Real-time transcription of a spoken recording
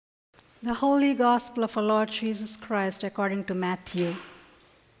The Holy Gospel of our Lord Jesus Christ according to Matthew.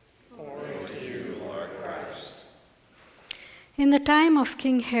 Glory to you, Lord Christ. In the time of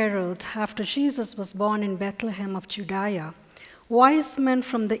King Herod, after Jesus was born in Bethlehem of Judea, wise men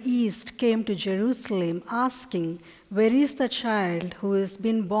from the east came to Jerusalem asking, "Where is the child who has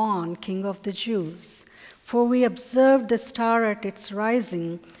been born King of the Jews? For we observed the star at its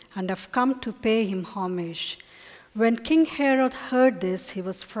rising and have come to pay him homage." When King Herod heard this, he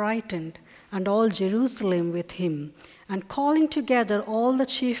was frightened, and all Jerusalem with him. And calling together all the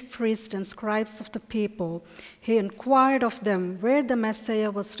chief priests and scribes of the people, he inquired of them where the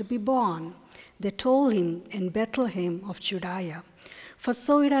Messiah was to be born. They told him, "In Bethlehem of Judea. For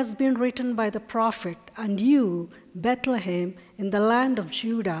so it has been written by the prophet, and you, Bethlehem, in the land of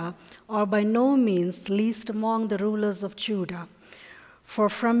Judah, are by no means least among the rulers of Judah. For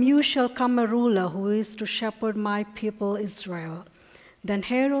from you shall come a ruler who is to shepherd my people Israel." Then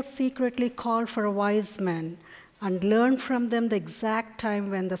Herod secretly called for wise men and learned from them the exact time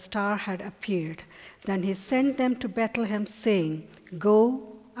when the star had appeared. Then he sent them to Bethlehem, saying,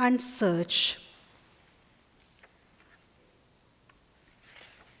 "Go and search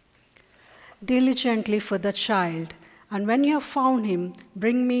diligently for the child, and when you have found him,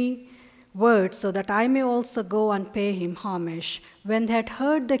 bring me word so that I may also go and pay him homage." When they had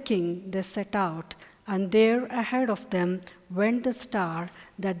heard the king, they set out, and there ahead of them went the star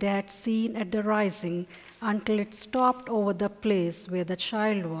that they had seen at the rising, until it stopped over the place where the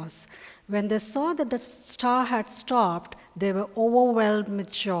child was. When they saw that the star had stopped, they were overwhelmed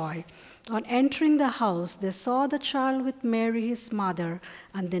with joy. On entering the house, they saw the child with Mary his mother,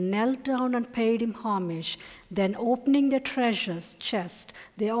 and they knelt down and paid him homage. Then, opening their treasures chest,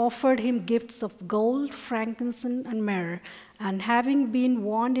 they offered him gifts of gold, frankincense, and myrrh. And having been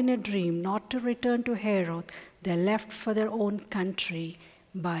warned in a dream not to return to Herod, they left for their own country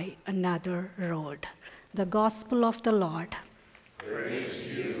by another road. The Gospel of the Lord. Praise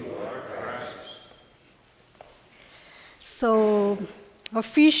to you, Lord Christ. So,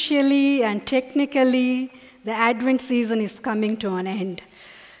 officially and technically, the Advent season is coming to an end.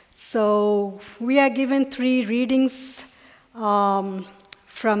 So, we are given 3 readings from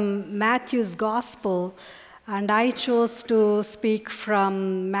Matthew's Gospel, and I chose to speak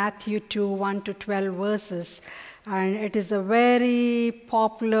from Matthew 2, 1 to 12 verses. And it is a very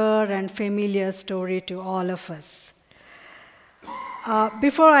popular and familiar story to all of us.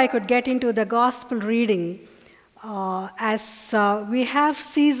 Before I could get into the Gospel reading, as we have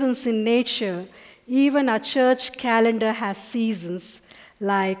seasons in nature, even our church calendar has seasons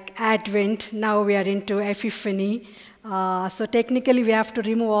like Advent. Now we are into Epiphany. So technically we have to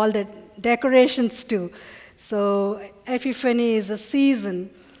remove all the decorations too. So Epiphany is a season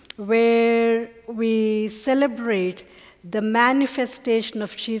where we celebrate the manifestation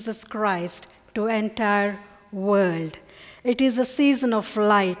of Jesus Christ to entire world. It is a season of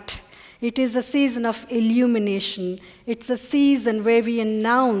light. It is a season of illumination. It's a season where we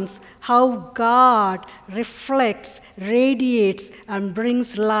announce how God reflects, radiates, and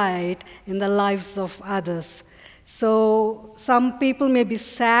brings light in the lives of others. So some people may be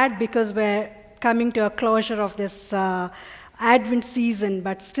sad because we're coming to a closure of this Advent season,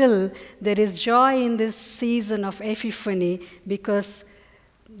 but still there is joy in this season of Epiphany because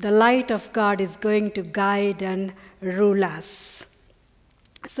the light of God is going to guide and rule us.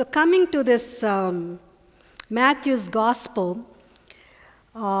 So coming to this Matthew's Gospel,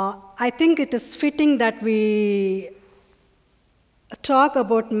 I think it is fitting that we talk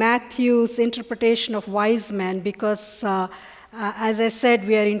about Matthew's interpretation of wise men because, as I said,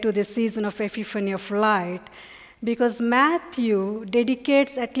 we are into the season of Epiphany of light, because Matthew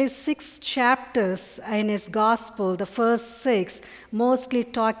dedicates at least 6 chapters in his Gospel, the first 6, mostly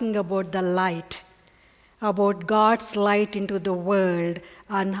talking about the light, about God's light into the world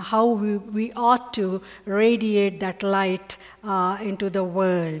and how we ought to radiate that light into the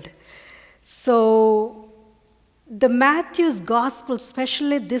world. So the Matthew's Gospel,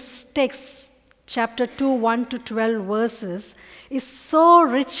 especially this text, chapter 2, 1 to 12 verses, is so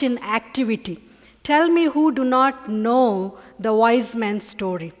rich in activity. Tell me who do not know the wise man's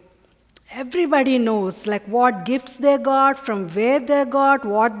story. Everybody knows, like what gifts they got, from where they got,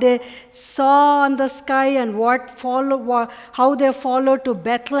 what they saw on the sky, and how they followed to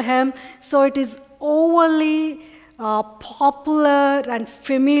Bethlehem. So it is overly popular and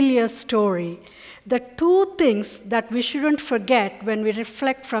familiar story. The 2 things that we shouldn't forget when we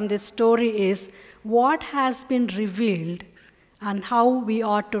reflect from this story is what has been revealed and how we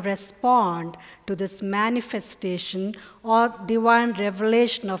ought to respond to this manifestation or divine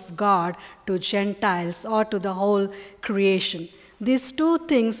revelation of God to Gentiles or to the whole creation. These two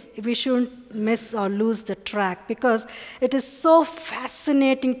things we shouldn't miss or lose the track, because it is so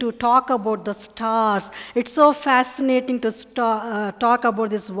fascinating to talk about the stars. It's so fascinating to talk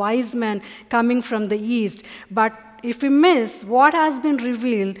about this wise man coming from the east. But if we miss what has been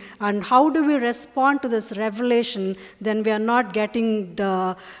revealed and how do we respond to this revelation, then we are not getting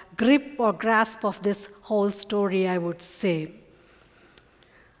the grip or grasp of this whole story, I would say.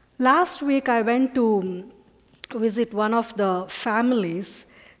 Last week I went to visit one of the families.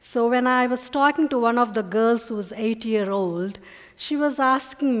 So when I was talking to one of the girls who was 8-year-old, she was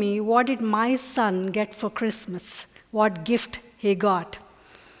asking me, what did my son get for Christmas? What gift he got?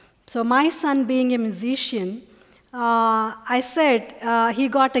 So my son, being a musician, I said he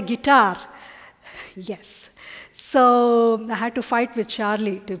got a guitar. Yes. So I had to fight with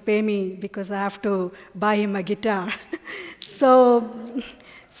Charlie to pay me because I have to buy him a guitar. So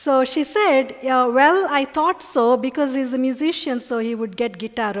she said, well, I thought so because he's a musician, so he would get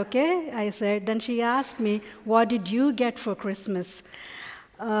guitar, okay? I said. Then she asked me, what did you get for Christmas?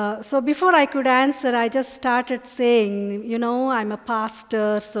 So before I could answer, I just started saying, you know, I'm a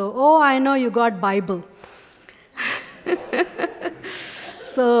pastor, so, oh, I know you got Bible.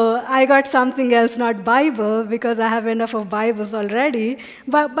 So I got something else, not Bible, because I have enough of Bibles already.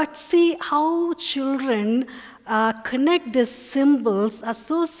 But see how children connect these symbols,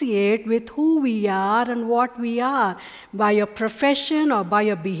 associate with who we are and what we are, by your profession or by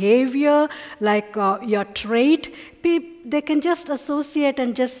your behavior, like your trait. They can just associate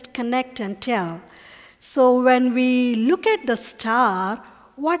and just connect and tell. So when we look at the star,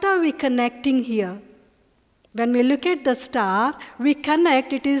 what are we connecting here? When we look at the star, we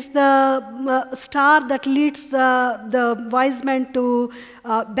connect, it is the star that leads the wise men to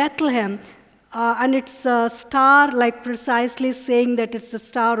Bethlehem. And it's a star, like precisely saying that it's the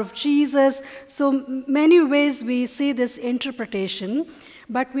star of Jesus. So many ways we see this interpretation,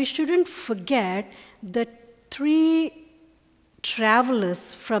 but we shouldn't forget that 3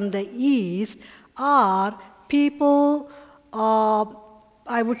 travelers from the east are people,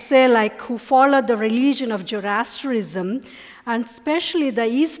 I would say, like who follow the religion of Zoroastrianism, and especially the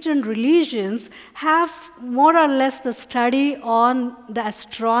Eastern religions have more or less the study on the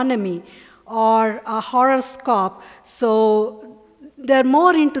astronomy or a horoscope. So they're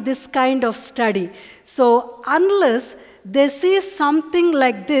more into this kind of study. So unless they see something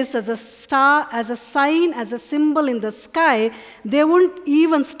like this as a star, as a sign, as a symbol in the sky, they won't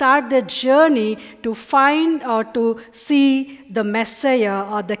even start their journey to find or to see the Messiah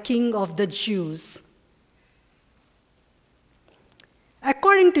or the King of the Jews.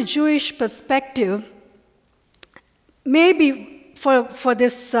 According to Jewish perspective, maybe for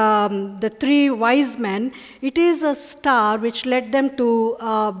this, the 3 wise men, it is a star which led them to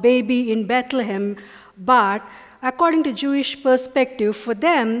a baby in Bethlehem, but according to Jewish perspective, for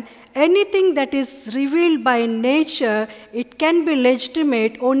them, anything that is revealed by nature, it can be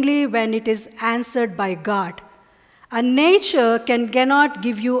legitimate only when it is answered by God. And nature cannot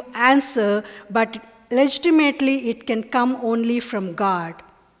give you answer, but legitimately it can come only from God.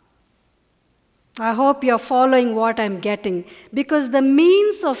 I hope you're following what I'm getting, because the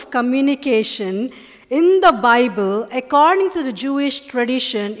means of communication in the Bible, according to the Jewish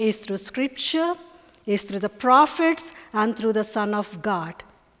tradition, is through Scripture, is through the prophets, and through the Son of God.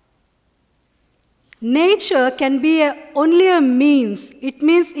 Nature can be only a means. It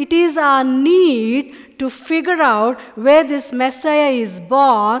means it is our need to figure out where this Messiah is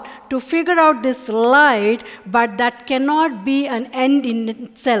born, to figure out this light, but that cannot be an end in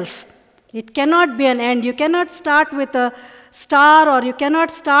itself. It cannot be an end. You cannot start with a star, or you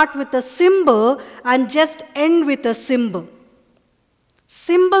cannot start with a symbol and just end with a symbol.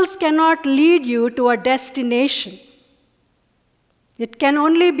 Symbols cannot lead you to a destination. It can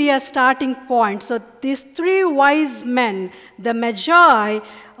only be a starting point. So these 3 wise men, the Magi,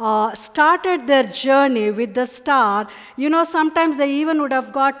 started their journey with the star. You know, sometimes they even would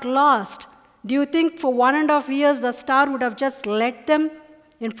have got lost. Do you think for 1.5 years the star would have just led them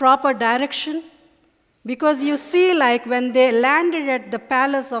in proper direction? Because you see, like when they landed at the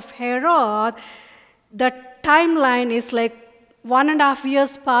palace of Herod, the timeline is like 1.5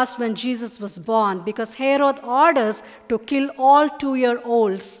 years passed when Jesus was born, because Herod orders to kill all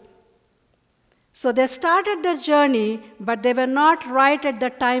 2-year-olds. So they started their journey, but they were not right at the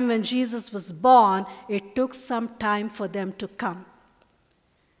time when Jesus was born. It took some time for them to come.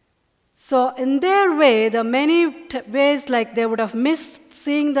 So in their way, the many ways, like they would have missed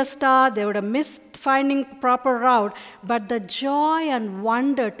seeing the star, they would have missed finding proper route, but the joy and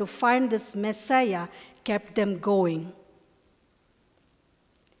wonder to find this Messiah kept them going.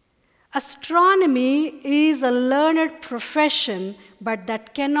 Astronomy is a learned profession, but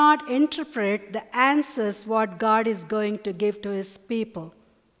that cannot interpret the answers what God is going to give to his people.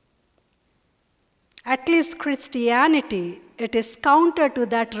 At least Christianity, it is counter to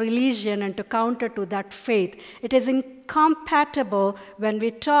that religion and to counter to that faith. It is incompatible when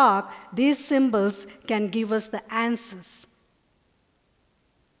we talk, these symbols can give us the answers.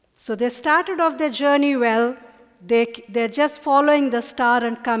 So they started off their journey well. They're just following the star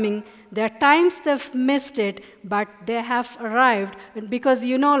and coming. There are times they've missed it, but they have arrived. Because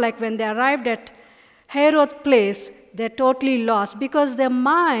like when they arrived at Herod's place, they're totally lost. Because their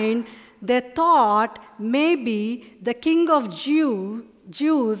mind, they thought maybe the king of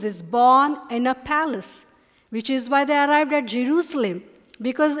Jews is born in a palace, which is why they arrived at Jerusalem.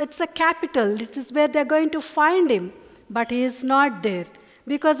 Because it's a capital. It is where they're going to find him. But he is not there.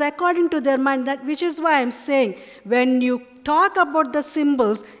 Because according to their mind, which is why I'm saying, when you talk about the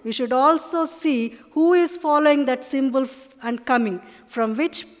symbols, you should also see who is following that symbol and coming, from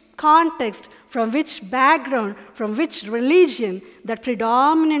which context, from which background, from which religion that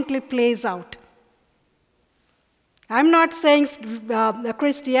predominantly plays out. I'm not saying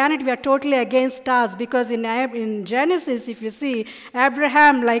Christianity, we are totally against stars, because in Genesis, if you see,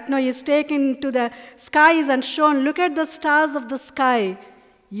 Abraham, he's taken to the skies and shown, look at the stars of the sky.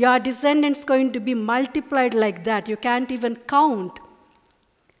 Your descendants going to be multiplied like that. You can't even count.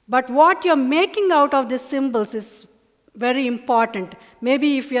 But what you're making out of these symbols is very important.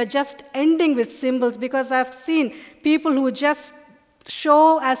 Maybe if you're just ending with symbols, because I've seen people who just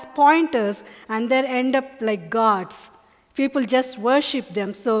show as pointers and they end up like gods. People just worship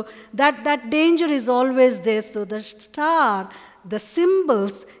them. So that danger is always there. So the star, the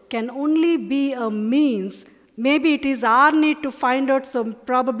symbols can only be a means. Maybe it is our need to find out, so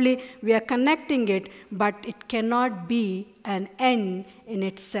probably we are connecting it, but it cannot be an end in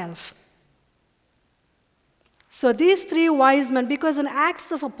itself. So these three wise men, because in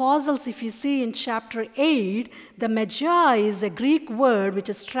Acts of Apostles, if you see in chapter 8, the magi is a Greek word which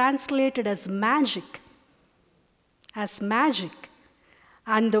is translated as magic. As magic.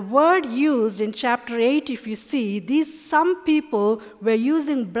 And the word used in chapter 8, if you see, some people were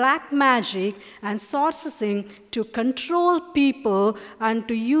using black magic and sorcery to control people and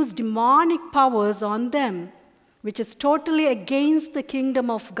to use demonic powers on them, which is totally against the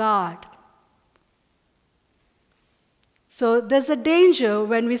kingdom of God. So there's a danger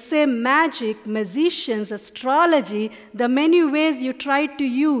when we say magic, magicians, astrology, the many ways you try to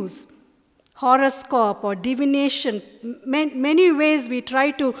use horoscope or divination, many ways we try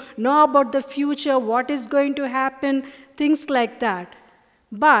to know about the future, what is going to happen, things like that.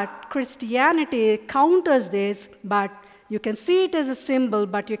 But Christianity counters this, but you can see it as a symbol,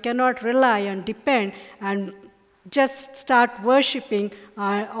 but you cannot rely and depend and just start worshipping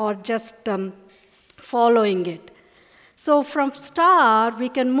or just following it. So from star, we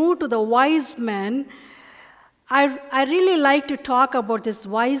can move to the wise men. I really like to talk about these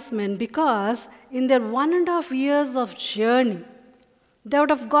wise men because in their 1.5 years of journey, they would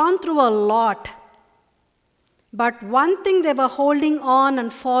have gone through a lot. But one thing they were holding on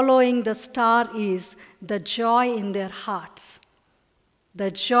and following the star is the joy in their hearts.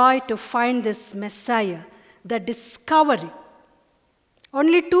 The joy to find this Messiah, the discovery.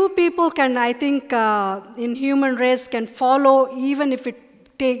 Only 2 people can, I think, in human race can follow, even if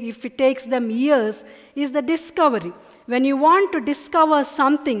it takes them years, is the discovery. When you want to discover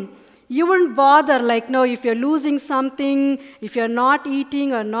something, you wouldn't bother, if you're losing something, if you're not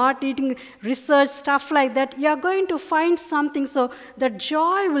eating or not eating, research, stuff like that, you're going to find something. So the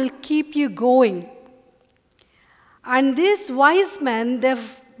joy will keep you going. And these wise men,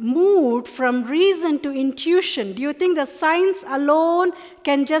 they've moved from reason to intuition. Do you think the science alone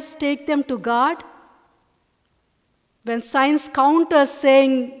can just take them to God? When science counters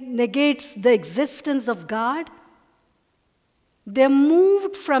negates the existence of God, they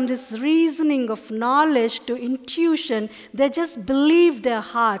moved from this reasoning of knowledge to intuition. They just believed their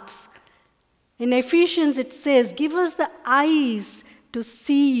hearts. In Ephesians it says, give us the eyes to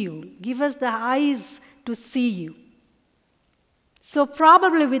see you. Give us the eyes to see you. So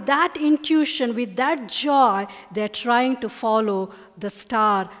probably with that intuition, with that joy, they're trying to follow the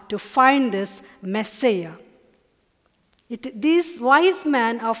star to find this Messiah. These wise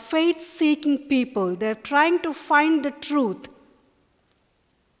men are faith-seeking people. They're trying to find the truth.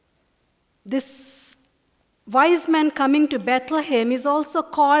 This wise man coming to Bethlehem is also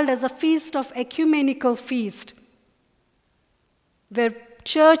called as a feast of ecumenical feast, where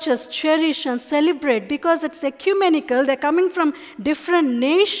churches cherish and celebrate because it's ecumenical. They're coming from different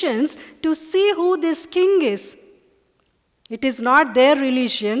nations to see who this king is. It is not their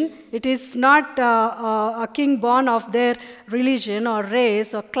religion. It is not a king born of their religion or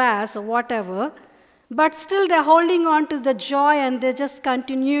race or class or whatever. But still they're holding on to the joy and they're just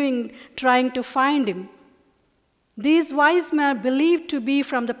continuing trying to find him. These wise men are believed to be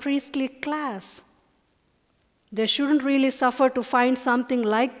from the priestly class. They shouldn't really suffer to find something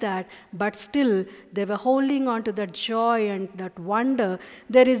like that, but still they were holding on to that joy and that wonder.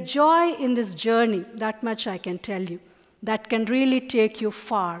 There is joy in this journey, that much I can tell you, that can really take you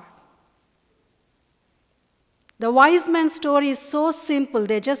far. The wise men's story is so simple.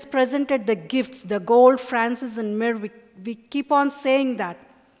 They just presented the gifts, the gold, frankincense, and myrrh. We keep on saying that.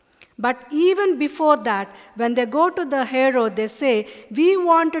 But even before that, when they go to the Herod, they say, we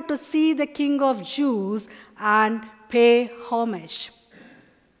wanted to see the King of Jews and pay homage.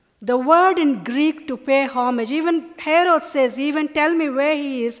 The word in Greek to pay homage, even Herod says, even tell me where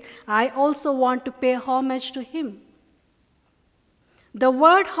he is, I also want to pay homage to him. The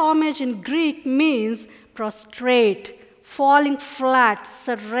word homage in Greek means prostrate, falling flat,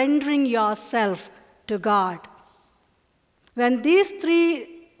 surrendering yourself to God. When these three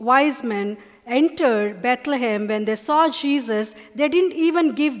wise men entered Bethlehem, when they saw Jesus, they didn't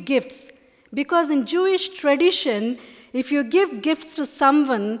even give gifts. Because in Jewish tradition, if you give gifts to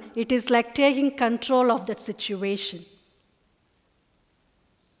someone, it is like taking control of that situation.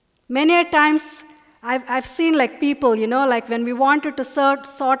 Many a times, I've seen like people, like when we wanted to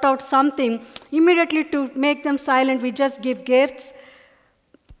sort out something, immediately to make them silent, we just give gifts.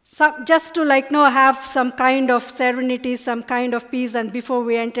 Just to have some kind of serenity, some kind of peace, and before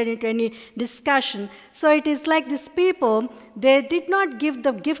we enter into any discussion. So it is like these people, they did not give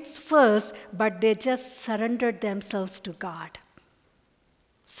the gifts first, but they just surrendered themselves to God.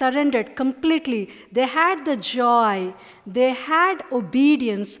 Surrendered completely. They had the joy, they had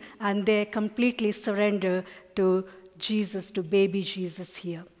obedience, and they completely surrendered to Jesus, to baby Jesus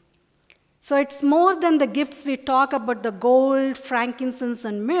here. So it's more than the gifts we talk about, the gold, frankincense,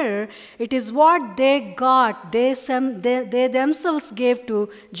 and myrrh. It is what they got, they themselves gave to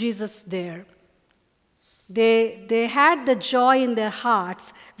Jesus there. They had the joy in their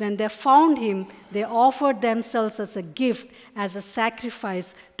hearts. When they found him, they offered themselves as a gift, as a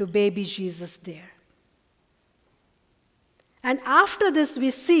sacrifice to baby Jesus there. And after this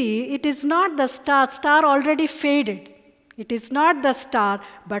we see, it is not the star already faded. It is not the star,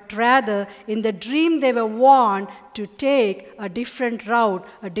 but rather in the dream they were warned to take a different route,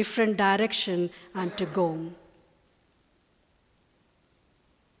 a different direction, and to go.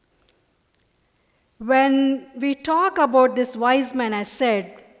 When we talk about this wise man, I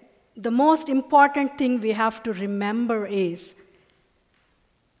said, the most important thing we have to remember is,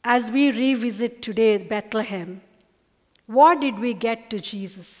 as we revisit today Bethlehem, what did we get to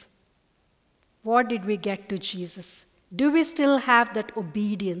Jesus? What did we get to Jesus? Do we still have that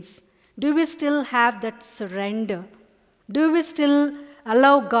obedience? Do we still have that surrender? Do we still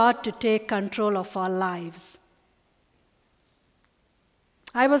allow God to take control of our lives?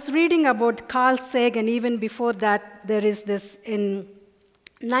 I was reading about Carl Sagan. Even before that, there is this in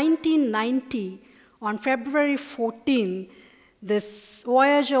 1990, on February 14, this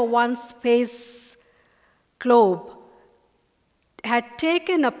Voyager 1 space globe had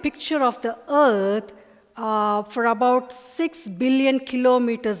taken a picture of the Earth for about 6 billion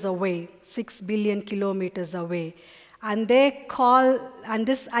kilometers away, 6 billion kilometers away. And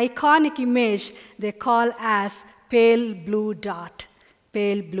this iconic image they call as pale blue dot,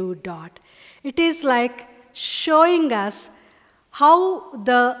 pale blue dot. It is like showing us how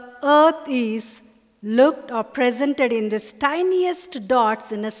the Earth is looked or presented in this tiniest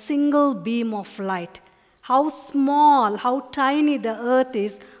dots in a single beam of light. How small, how tiny the Earth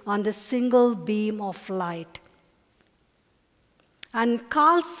is on the single beam of light. And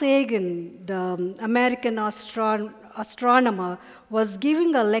Carl Sagan, the American astronomer, was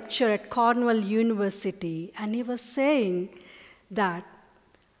giving a lecture at Cornell University, and he was saying that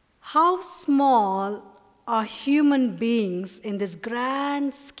how small are human beings in this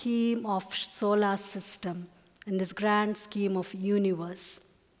grand scheme of solar system, in this grand scheme of universe.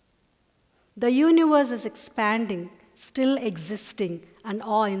 The universe is expanding, still existing, and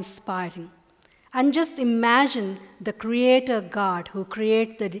awe-inspiring. And just imagine the Creator God who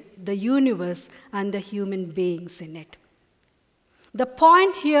created the universe and the human beings in it. The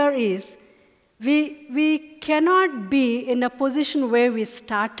point here is we cannot be in a position where we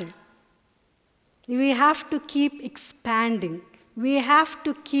started. We have to keep expanding. We have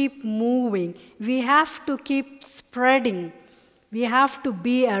to keep moving. We have to keep spreading. We have to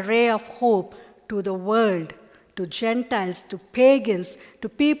be a ray of hope to the world, to Gentiles, to pagans, to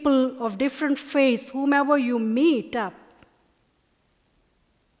people of different faiths, whomever you meet up.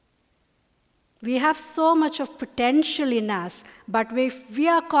 We have so much of potential in us, but if we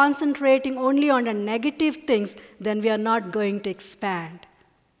are concentrating only on the negative things, then we are not going to expand.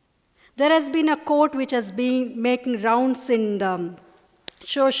 There has been a quote which has been making rounds in the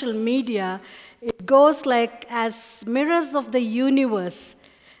social media. It goes like, as mirrors of the universe,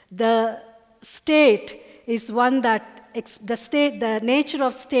 the state is one that, the nature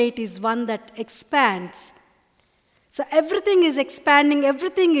of state is one that expands. So everything is expanding,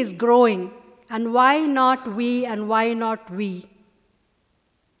 everything is growing. And why not we, and why not we?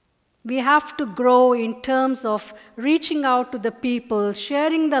 We have to grow in terms of reaching out to the people,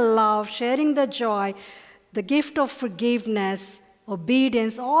 sharing the love, sharing the joy, the gift of forgiveness,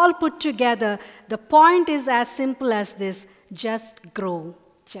 obedience, all put together. The point is as simple as this: just grow,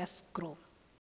 just grow.